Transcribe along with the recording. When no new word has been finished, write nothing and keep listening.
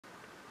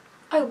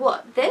Oh,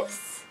 what?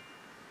 This?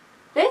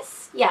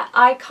 This? Yeah,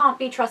 I can't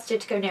be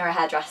trusted to go near a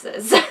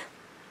hairdresser's.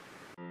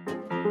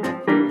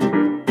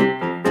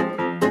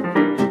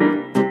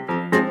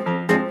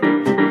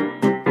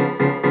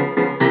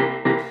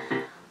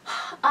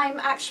 I'm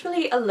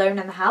actually alone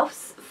in the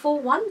house for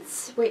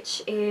once,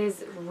 which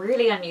is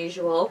really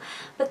unusual,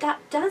 but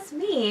that does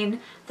mean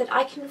that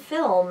I can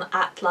film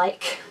at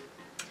like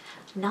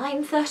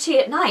 9:30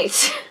 at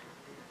night.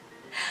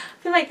 I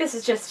feel like this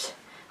is just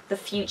the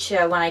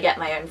future when I get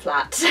my own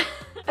flat.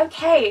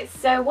 Okay,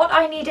 so what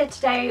I needed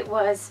today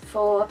was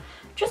for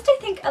just, I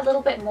think, a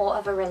little bit more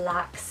of a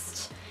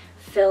relaxed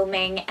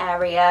filming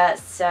area.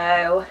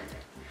 So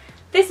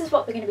this is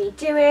what we're going to be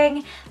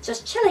doing,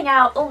 just chilling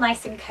out, all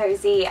nice and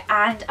cozy,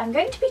 and I'm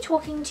going to be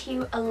talking to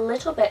you a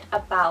little bit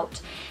about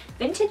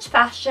vintage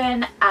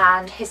fashion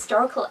and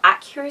historical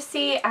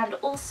accuracy, and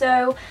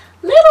also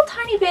a little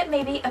tiny bit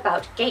maybe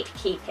about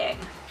gatekeeping.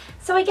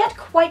 So I get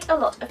quite a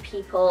lot of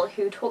people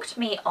who talk to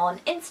me on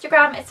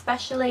Instagram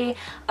especially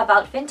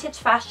about vintage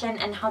fashion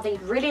and how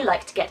they'd really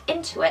like to get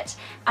into it,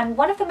 and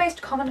one of the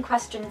most common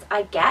questions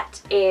I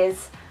get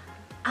is,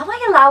 am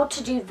I allowed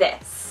to do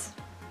this?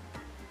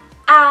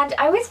 And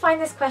I always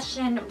find this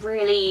question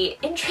really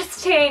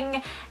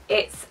interesting.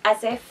 It's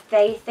as if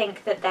they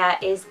think that there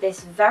is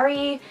this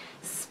very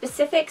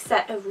specific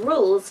set of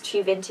rules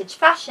to vintage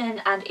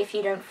fashion, and if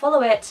you don't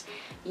follow it,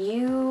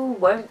 you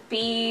won't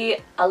be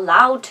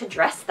allowed to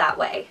dress that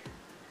way.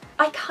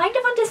 I kind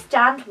of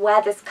understand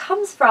where this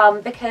comes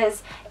from,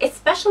 because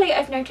especially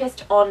I've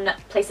noticed on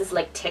places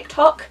like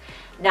TikTok,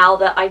 now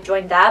that I've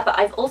joined there, but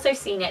I've also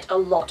seen it a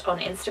lot on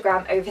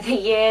Instagram over the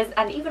years,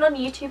 and even on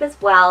YouTube as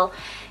well,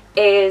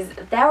 is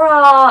there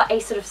are a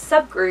sort of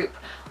subgroup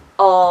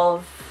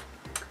of,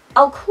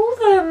 I'll call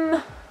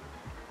them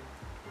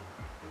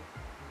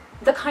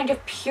the kind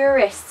of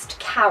purist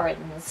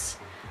Karens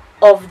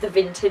of the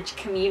vintage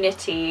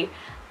community.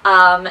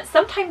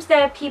 Sometimes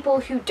they're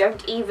people who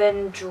don't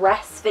even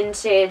dress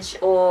vintage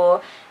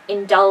or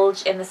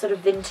indulge in the sort of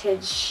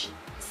vintage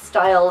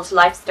styled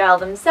lifestyle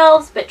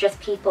themselves, but just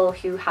people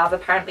who have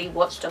apparently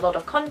watched a lot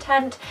of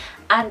content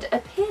and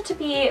appear to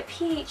be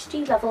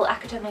PhD level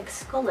academic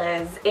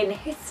scholars in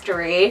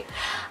history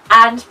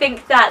and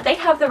think that they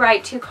have the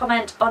right to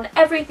comment on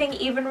everything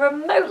even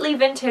remotely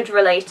vintage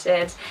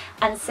related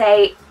and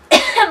say,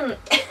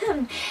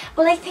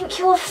 well, I think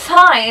you'll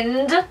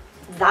find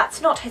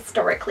that's not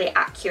historically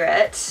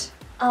accurate.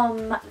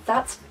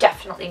 That's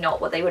definitely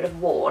not what they would have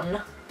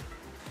worn.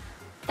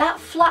 That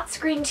flat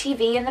screen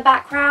TV in the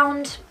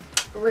background,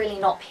 really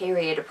not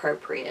period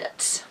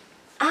appropriate.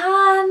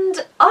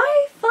 And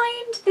I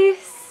find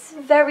this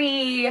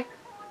very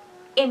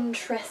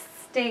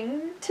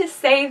interesting, to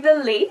say the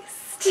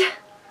least.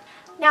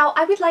 Now,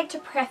 I would like to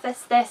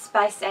preface this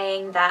by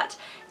saying that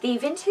the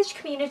vintage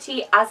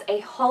community as a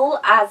whole,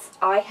 as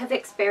I have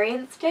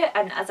experienced it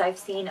and as I've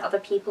seen other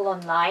people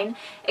online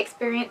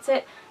experience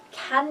it,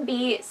 can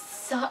be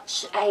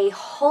such a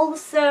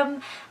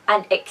wholesome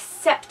and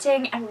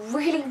accepting and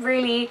really,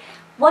 really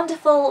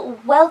wonderful,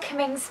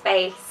 welcoming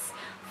space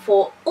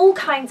for all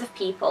kinds of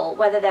people,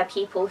 whether they're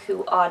people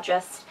who are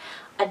just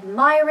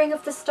admiring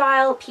of the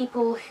style,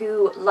 people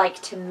who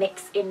like to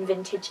mix in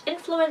vintage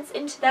influence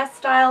into their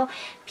style,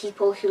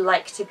 people who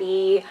like to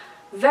be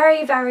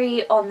very,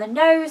 very on the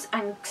nose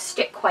and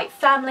stick quite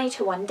firmly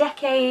to one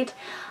decade,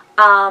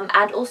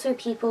 and also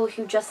people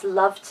who just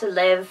love to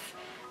live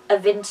a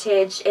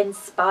vintage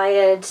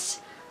inspired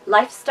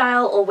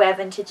lifestyle or wear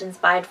vintage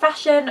inspired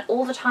fashion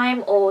all the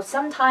time, or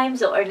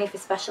sometimes, or only for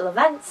special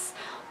events,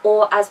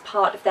 or as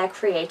part of their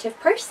creative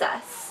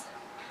process.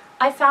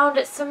 I found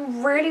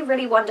some really,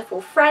 really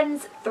wonderful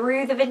friends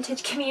through the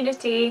vintage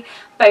community,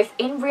 both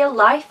in real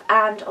life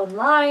and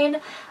online,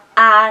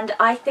 and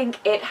I think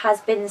it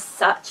has been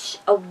such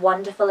a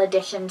wonderful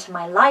addition to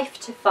my life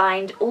to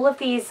find all of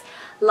these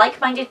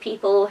like-minded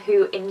people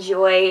who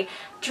enjoy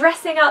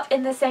dressing up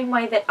in the same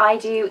way that I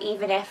do,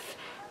 even if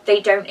they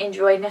don't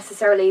enjoy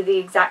necessarily the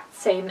exact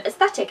same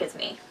aesthetic as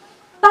me.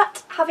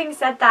 But having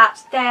said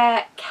that,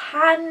 there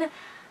can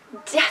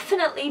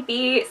definitely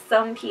be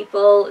some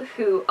people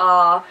who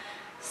are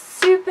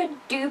super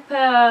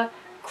duper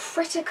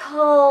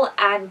critical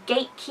and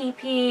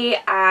gatekeepy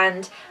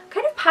and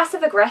kind of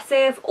passive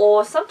aggressive,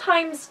 or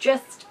sometimes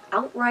just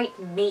outright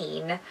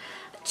mean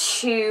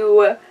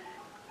to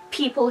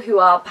people who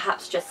are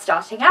perhaps just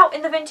starting out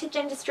in the vintage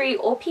industry,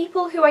 or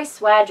people who I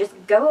swear just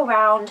go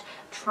around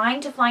trying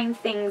to find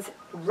things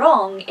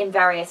wrong in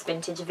various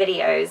vintage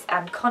videos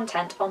and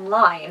content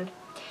online.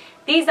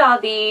 These are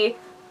the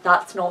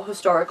 "that's not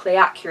historically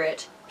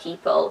accurate"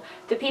 people.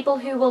 The people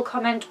who will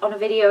comment on a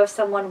video of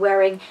someone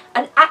wearing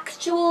an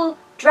actual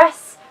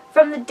dress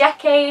from the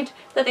decade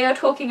that they are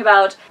talking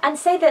about and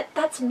say that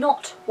that's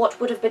not what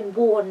would have been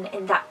worn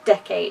in that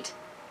decade.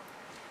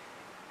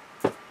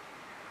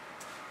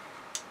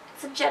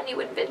 It's a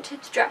genuine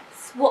vintage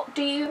dress. What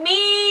do you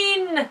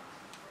mean?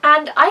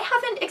 And I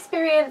haven't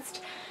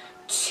experienced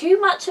too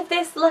much of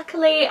this,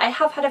 luckily. I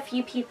have had a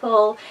few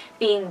people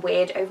being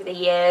weird over the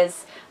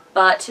years,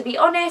 But to be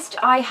honest,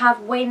 I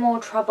have way more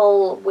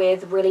trouble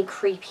with really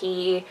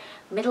creepy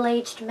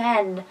middle-aged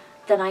men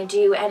than I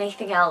do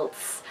anything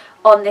else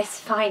on this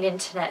fine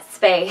internet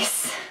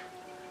space.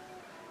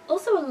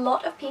 Also, a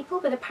lot of people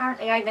with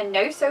apparently either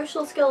no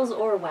social skills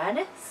or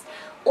awareness,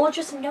 or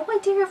just no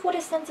idea of what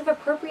a sense of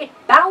appropriate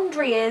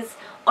boundary is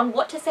on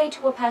what to say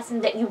to a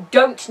person that you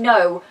don't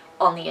know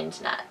on the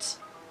internet.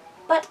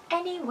 But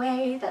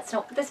anyway, that's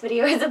not what this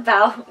video is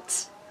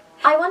about.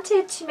 I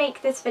wanted to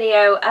make this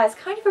video as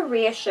kind of a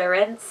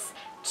reassurance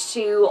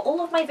to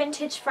all of my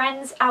vintage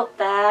friends out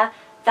there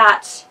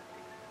that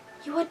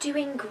you are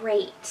doing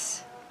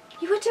great.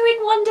 You are doing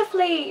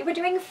wonderfully, you are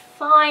doing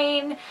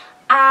fine,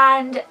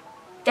 and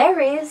there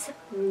is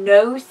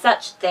no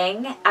such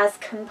thing as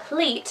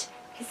complete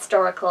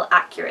historical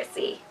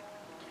accuracy.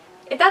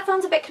 If that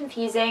sounds a bit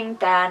confusing,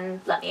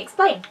 then let me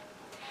explain.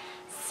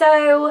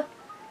 So,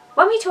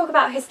 when we talk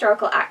about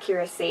historical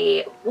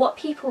accuracy, what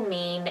people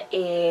mean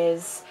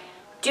is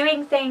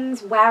doing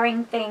things,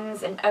 wearing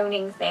things, and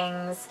owning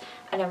things,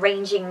 and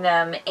arranging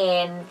them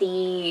in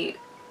the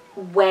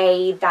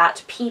way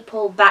that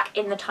people back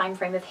in the time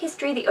frame of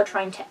history that you're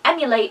trying to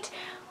emulate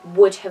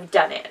would have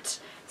done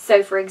it.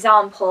 So for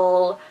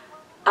example,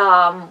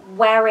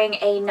 wearing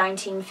a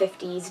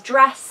 1950s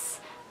dress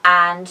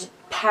and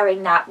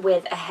pairing that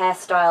with a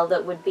hairstyle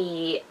that would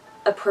be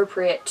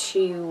appropriate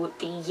to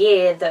the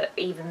year that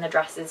even the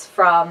dress is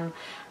from,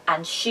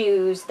 and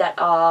shoes that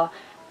are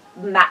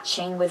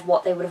matching with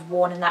what they would have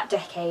worn in that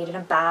decade, and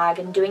a bag,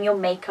 and doing your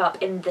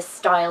makeup in the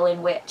style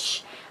in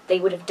which they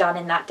would have done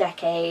in that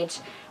decade,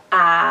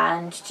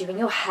 and doing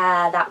your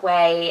hair that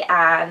way,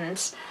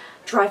 and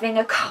driving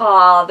a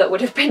car that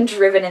would have been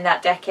driven in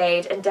that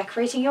decade, and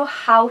decorating your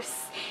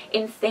house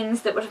in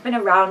things that would have been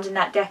around in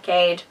that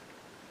decade.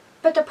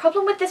 But the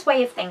problem with this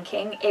way of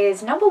thinking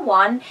is, number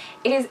one,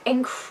 it is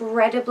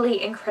incredibly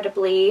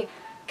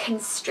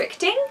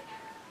constricting.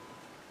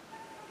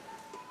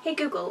 Hey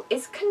Google,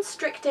 is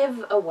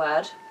constrictive a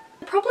word?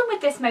 The problem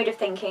with this mode of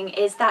thinking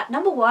is that,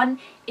 number one,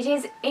 it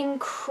is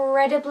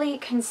incredibly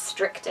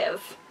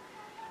constrictive.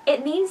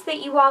 It means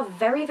that you are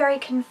very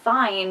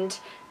confined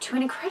to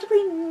an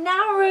incredibly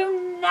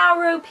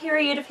narrow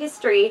period of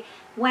history,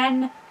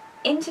 when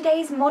in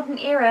today's modern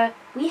era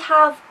we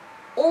have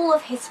all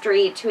of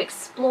history to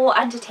explore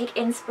and to take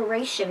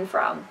inspiration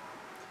from.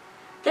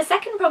 The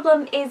second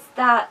problem is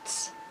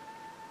that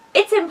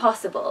it's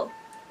impossible.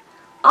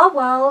 Our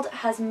world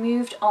has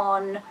moved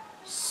on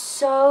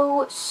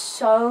so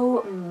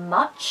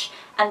much,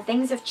 and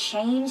things have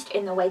changed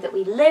in the way that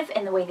we live,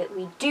 in the way that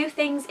we do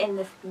things, in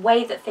the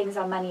way that things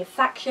are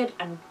manufactured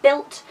and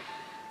built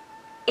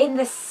in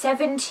the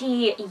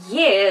 70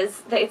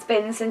 years that it's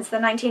been since the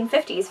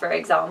 1950s, for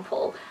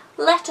example,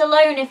 let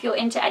alone if you're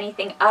into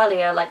anything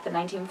earlier like the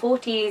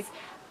 1940s,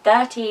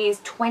 30s,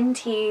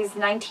 20s,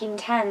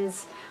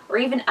 1910s, or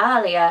even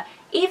earlier,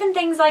 even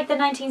things like the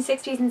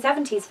 1960s and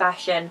 70s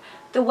fashion.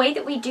 The way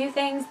that we do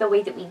things, the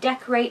way that we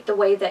decorate, the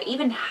way that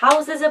even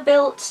houses are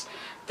built,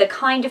 the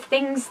kind of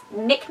things,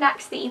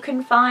 knickknacks that you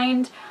can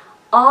find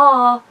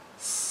are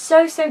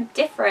so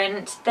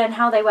different than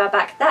how they were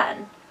back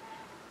then.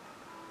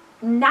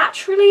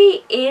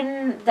 Naturally,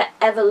 in the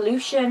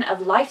evolution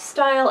of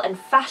lifestyle and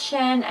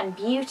fashion and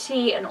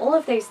beauty and all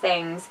of those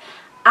things,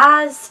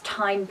 as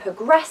time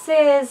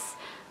progresses,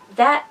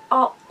 there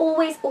are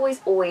always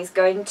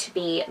going to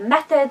be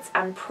methods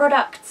and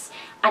products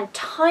and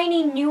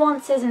tiny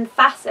nuances and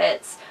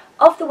facets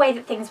of the way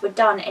that things were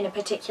done in a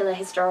particular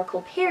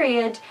historical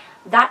period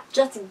that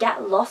just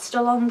get lost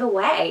along the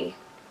way.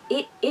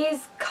 It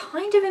is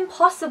kind of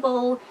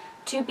impossible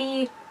to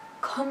be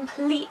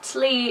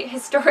completely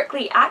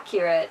historically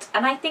accurate,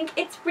 and I think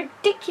it's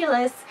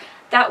ridiculous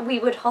that we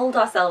would hold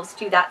ourselves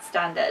to that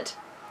standard.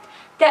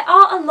 There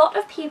are a lot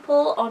of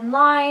people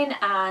online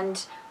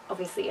and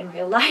obviously in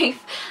real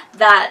life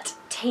that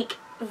take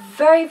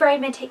very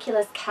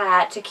meticulous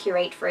care to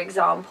curate, for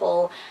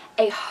example,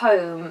 a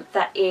home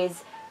that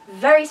is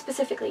very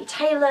specifically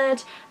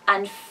tailored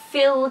and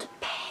filled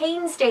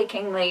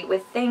painstakingly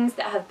with things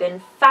that have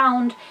been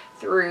found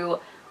through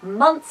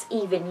months,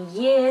 even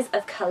years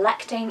of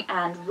collecting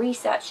and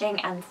researching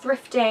and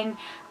thrifting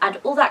and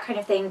all that kind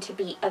of thing, to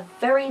be a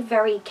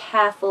very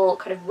careful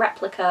kind of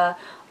replica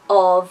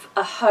of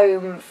a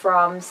home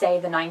from, say,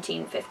 the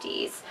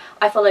 1950s.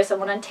 I follow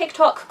someone on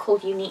TikTok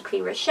called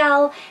Uniquely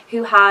Rochelle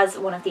who has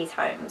one of these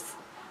homes,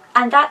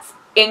 and that's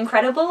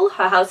incredible.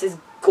 Her house is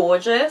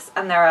gorgeous,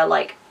 and there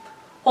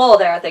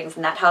are things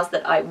in that house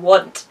that I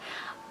want,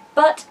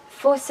 but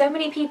for so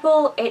many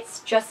people it's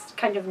just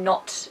kind of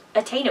not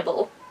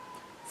attainable.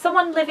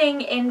 Someone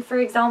living in, for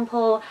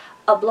example,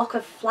 a block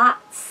of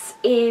flats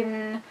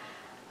in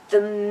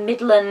the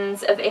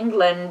Midlands of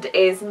England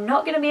is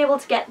not going to be able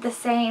to get the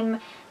same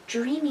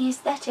dreamy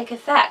aesthetic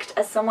effect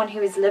as someone who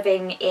is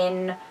living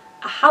in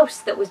a house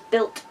that was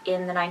built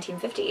in the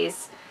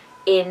 1950s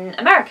in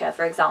America,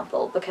 for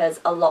example, because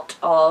a lot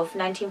of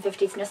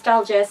 1950s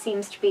nostalgia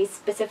seems to be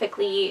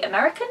specifically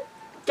American.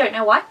 Don't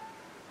know why.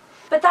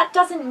 but that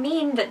doesn't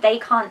mean that they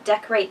can't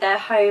decorate their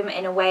home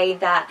in a way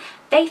that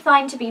they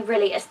find to be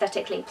really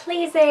aesthetically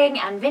pleasing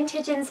and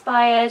vintage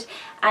inspired,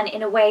 and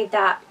in a way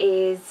that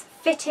is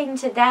fitting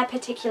to their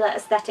particular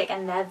aesthetic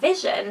and their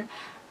vision,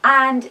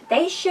 and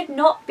they should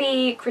not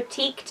be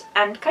critiqued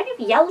and kind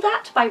of yelled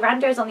at by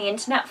randos on the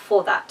internet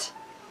for that.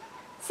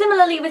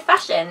 Similarly with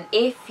fashion,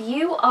 if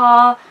you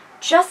are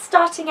just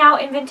starting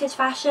out in vintage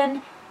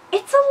fashion,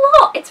 it's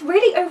a lot, it's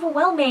really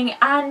overwhelming,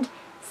 and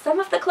some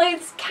of the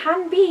clothes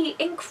can be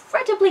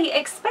incredibly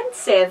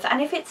expensive, and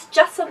if it's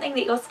just something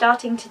that you're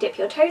starting to dip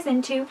your toes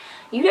into,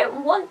 you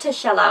don't want to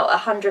shell out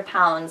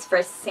 £100 for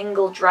a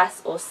single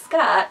dress or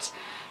skirt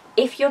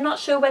if you're not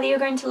sure whether you're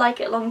going to like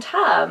it long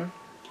term.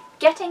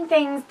 Getting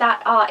things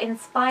that are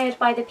inspired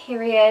by the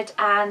period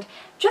and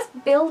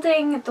just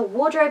building the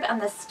wardrobe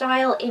and the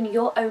style in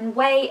your own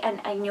way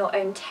and in your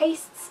own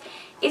tastes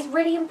is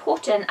really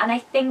important, and I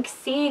think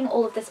seeing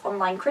all of this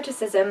online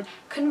criticism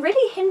can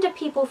really hinder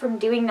people from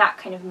doing that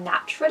kind of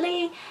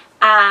naturally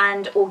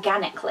and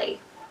organically.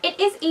 It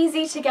is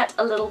easy to get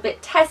a little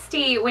bit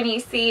testy when you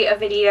see a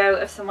video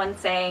of someone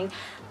saying,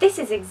 this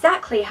is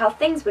exactly how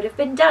things would have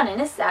been done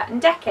in a certain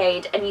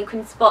decade, and you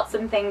can spot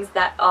some things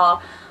that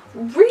are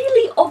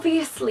really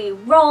obviously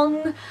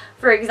wrong.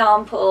 For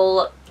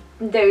example,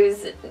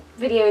 those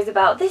videos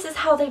about this is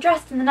how they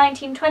dressed in the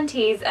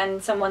 1920s,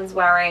 and someone's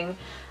wearing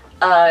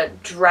a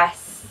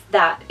dress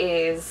that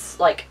is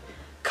like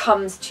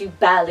comes to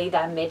barely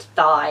their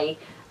mid-thigh,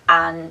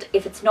 and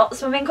if it's not the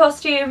swimming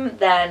costume,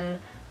 then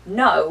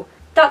no,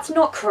 that's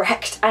not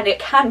correct, and it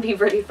can be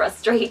really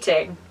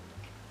frustrating.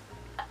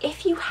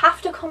 If you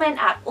have to comment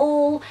at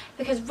all,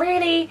 because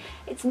really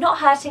it's not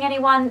hurting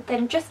anyone,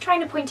 then just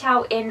trying to point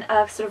out in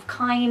a sort of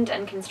kind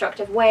and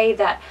constructive way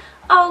that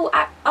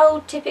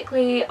oh,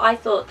 typically I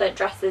thought that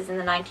dresses in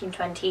the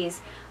 1920s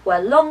were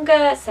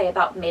longer, say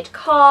about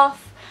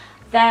mid-calf,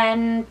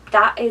 then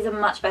that is a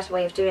much better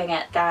way of doing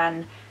it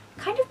than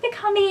kind of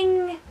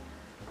becoming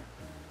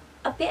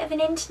a bit of an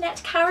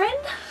internet Karen.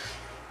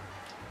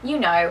 You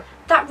know,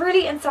 that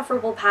really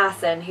insufferable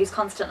person who's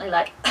constantly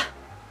like,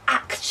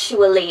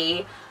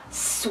 actually,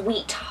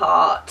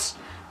 sweetheart,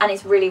 and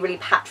is really, really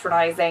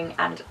patronising,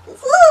 and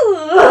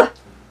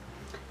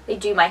they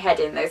do my head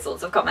in, those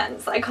sorts of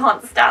comments. I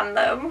can't stand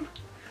them.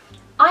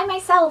 I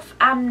myself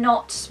am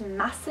not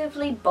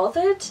massively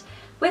bothered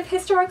with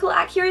historical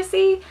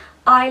accuracy.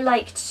 I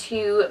like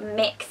to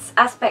mix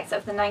aspects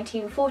of the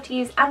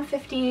 1940s and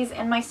 50s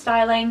in my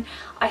styling.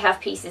 I have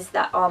pieces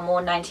that are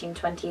more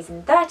 1920s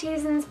and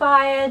 30s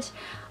inspired.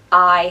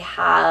 I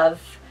have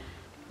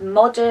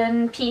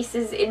modern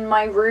pieces in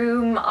my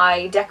room.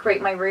 I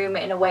decorate my room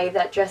in a way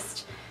that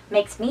just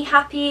makes me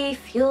happy,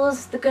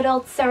 fuels the good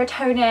old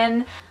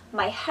serotonin.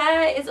 My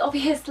hair is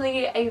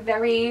obviously a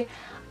very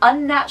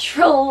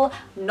unnatural,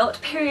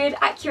 not period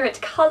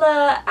accurate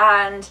colour,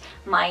 and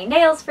my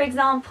nails, for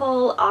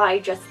example, I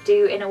just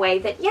do in a way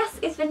that, yes,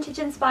 is vintage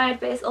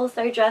inspired, but it's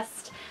also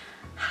just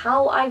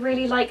how I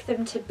really like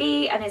them to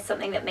be, and is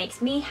something that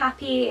makes me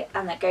happy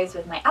and that goes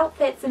with my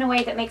outfits in a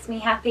way that makes me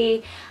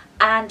happy.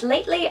 And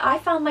lately I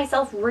found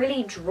myself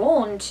really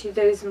drawn to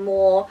those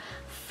more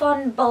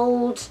fun,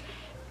 bold,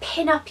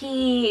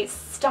 pin-up-y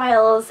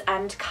styles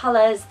and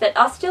colours that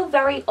are still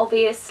very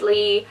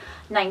obviously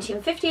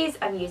 1950s.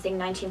 I'm using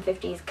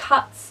 1950s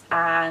cuts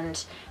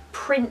and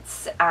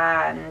prints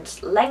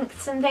and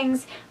lengths and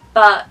things,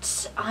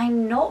 but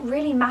I'm not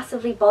really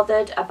massively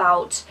bothered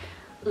about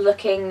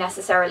looking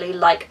necessarily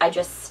like I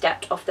just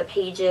stepped off the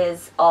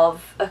pages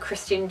of a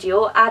Christian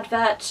Dior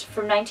advert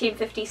from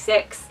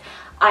 1956.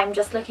 I'm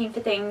just looking for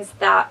things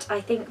that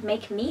I think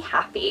make me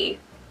happy.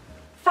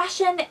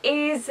 Fashion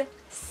is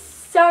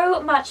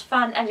so much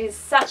fun and is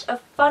such a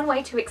fun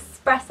way to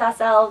express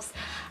ourselves,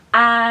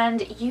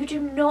 and you do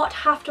not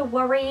have to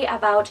worry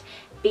about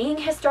being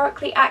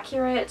historically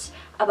accurate,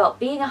 about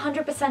being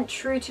 100%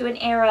 true to an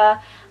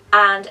era,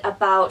 and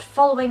about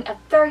following a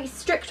very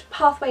strict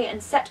pathway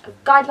and set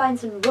of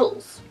guidelines and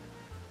rules.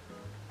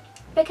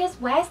 Because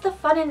where's the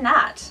fun in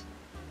that?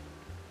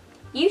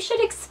 You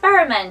should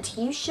experiment,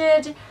 you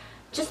should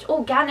just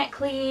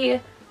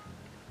organically,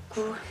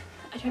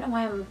 I don't know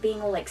why I'm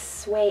being all like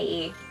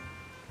sway.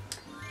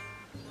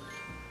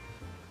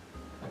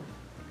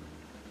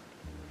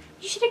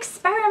 You should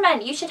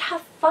experiment, you should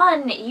have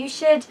fun, you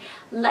should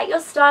let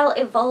your style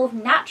evolve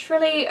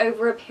naturally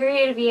over a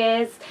period of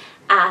years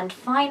and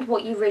find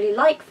what you really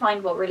like,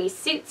 find what really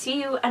suits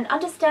you, and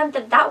understand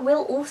that that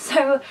will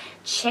also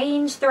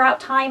change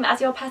throughout time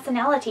as your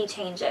personality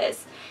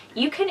changes.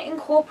 You can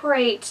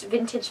incorporate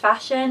vintage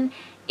fashion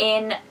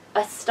in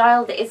a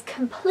style that is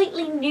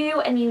completely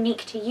new and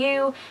unique to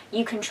you.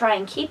 You can try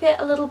and keep it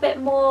a little bit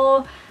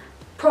more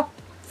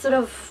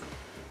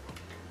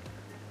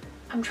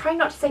I'm trying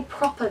not to say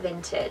proper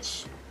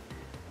vintage,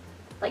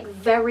 like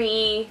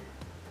very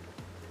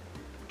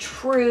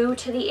true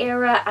to the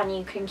era, and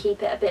you can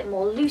keep it a bit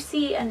more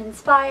loosey and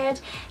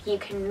inspired. You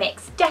can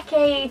mix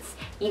decades,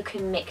 you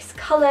can mix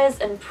colours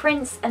and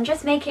prints, and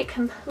just make it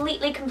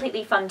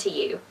completely fun to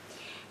you.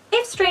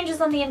 If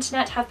strangers on the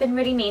internet have been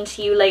really mean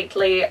to you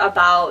lately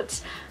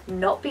about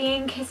not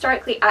being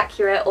historically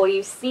accurate, or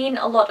you've seen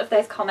a lot of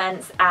those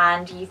comments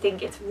and you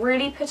think it's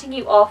really putting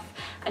you off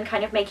and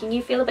kind of making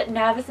you feel a bit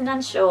nervous and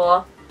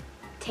unsure,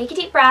 take a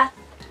deep breath.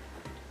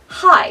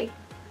 Hi,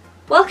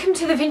 welcome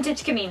to the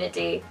vintage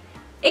community.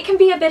 It can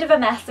be a bit of a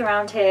mess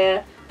around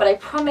here, but I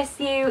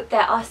promise you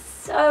there are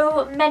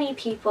so many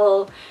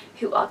people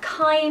who are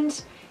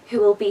kind, who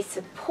will be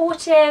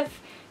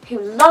supportive, who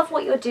love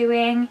what you're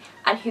doing,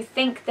 and who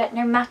think that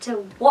no matter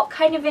what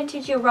kind of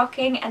vintage you're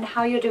rocking and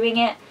how you're doing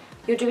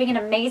an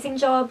amazing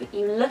job,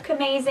 you look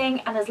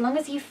amazing, and as long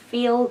as you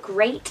feel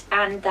great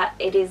and that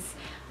it is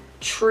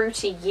true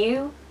to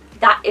you,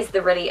 that is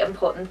the really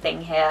important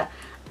thing here.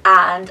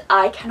 And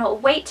I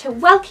cannot wait to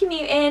welcome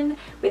you in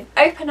with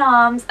open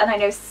arms, and I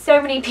know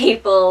so many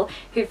people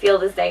who feel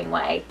the same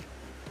way.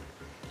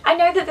 I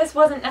know that this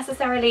wasn't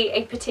necessarily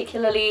a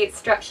particularly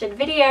structured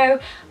video,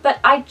 but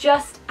I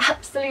just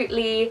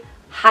absolutely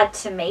had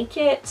to make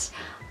it.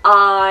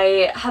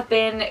 I have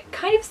been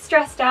kind of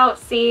stressed out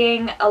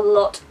seeing a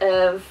lot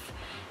of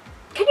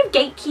kind of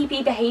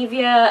gatekeepy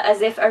behaviour,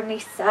 as if only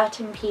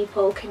certain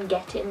people can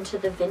get into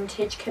the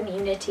vintage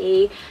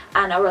community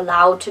and are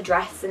allowed to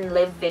dress and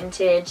live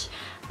vintage.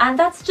 And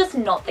that's just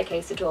not the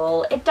case at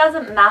all. It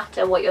doesn't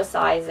matter what your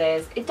size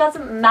is, it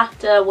doesn't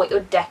matter what your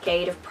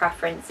decade of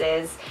preference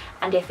is,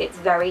 and if it's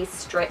very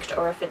strict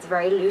or if it's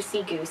very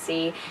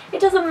loosey-goosey.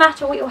 It doesn't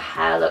matter what your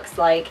hair looks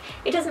like,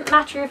 it doesn't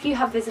matter if you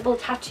have visible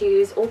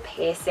tattoos or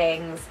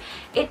piercings,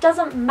 it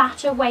doesn't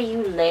matter where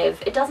you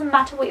live, it doesn't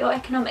matter what your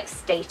economic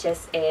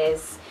status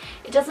is,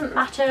 it doesn't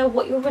matter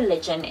what your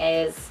religion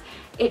is.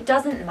 It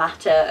doesn't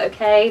matter,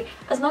 okay?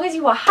 As long as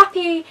you are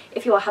happy,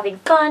 if you are having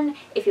fun,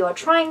 if you are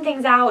trying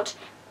things out,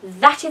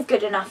 that is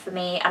good enough for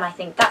me, and I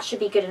think that should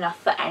be good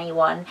enough for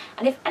anyone.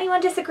 And if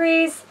anyone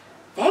disagrees,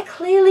 they're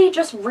clearly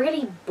just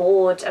really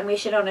bored, and we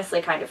should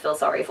honestly kind of feel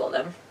sorry for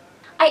them.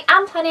 I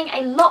am planning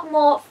a lot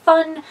more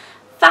fun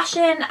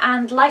fashion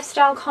and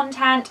lifestyle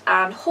content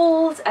and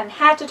hauls and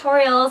hair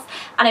tutorials,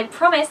 and I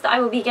promise that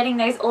I will be getting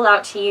those all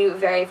out to you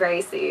very,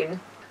 very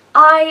soon.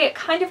 I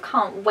kind of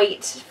can't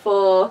wait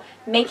for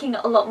making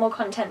a lot more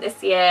content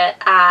this year,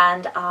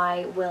 and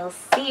I will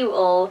see you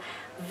all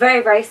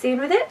very, very soon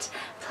with it.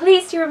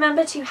 Please do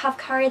remember to have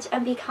courage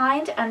and be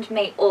kind, and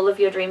may all of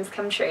your dreams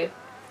come true.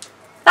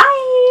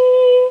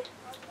 Bye!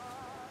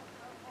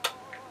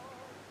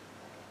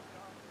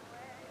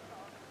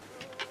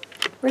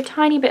 We're a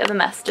tiny bit of a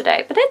mess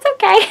today, but it's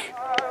okay.